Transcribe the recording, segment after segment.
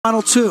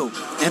Final two,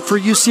 and for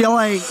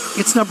UCLA,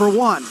 it's number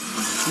one.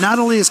 Not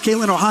only is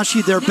Katelyn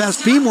Ohashi their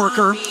best beam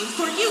worker,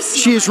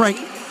 she is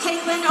ranked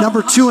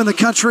number 2 in the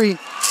country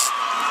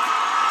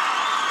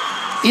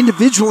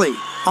individually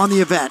on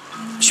the event.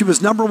 She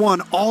was number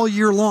 1 all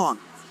year long.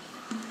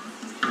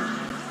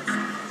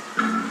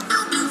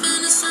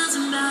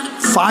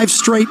 5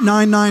 straight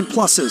 9-9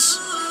 pluses.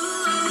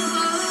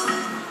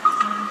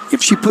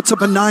 If she puts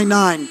up a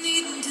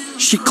 9-9,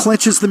 she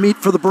clinches the meet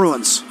for the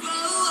Bruins.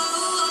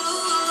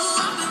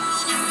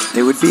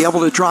 They would be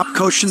able to drop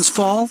Koshin's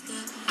fall.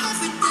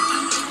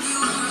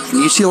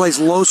 And UCLA's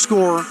low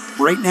score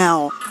right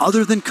now,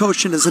 other than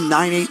Koshin, is a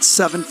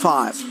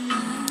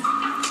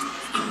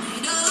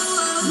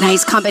 9.875.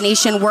 Nice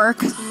combination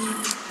work.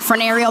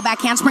 Front aerial back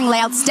handspring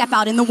layout step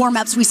out in the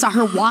warm-ups. We saw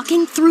her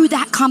walking through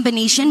that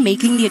combination,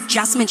 making the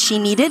adjustments she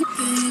needed.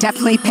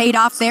 Definitely paid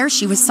off there.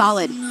 She was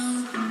solid.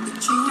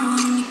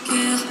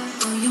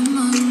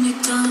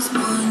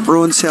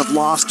 Bruins have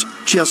lost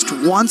just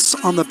once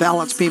on the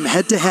balance beam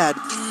head-to-head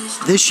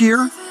this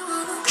year,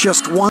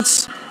 just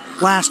once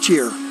last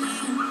year.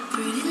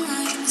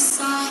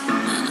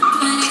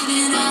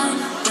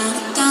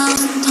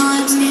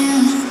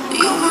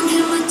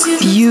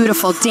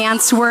 Beautiful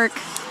dance work.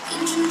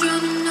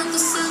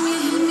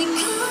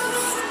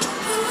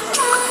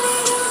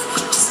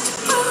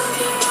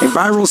 A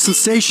viral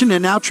sensation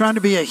and now trying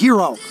to be a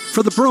hero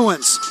for the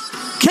Bruins.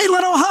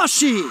 Katelyn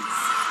Ohashi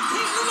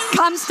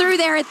comes through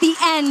there at the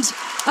end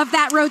of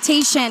that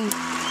rotation.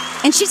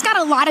 And she's got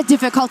a lot of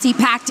difficulty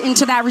packed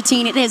into that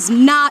routine. It is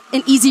not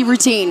an easy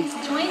routine.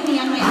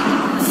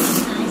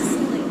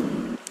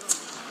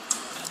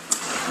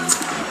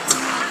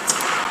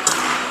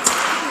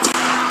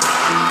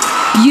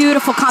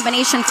 Beautiful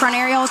combination front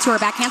aerial to her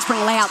back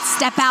handspring layout,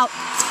 step out.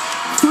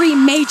 3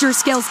 major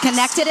skills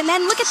connected. And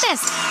then look at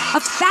this,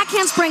 a back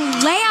handspring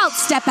layout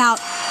step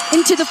out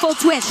into the full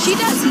twist. She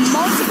does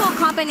multiple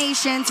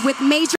combinations with major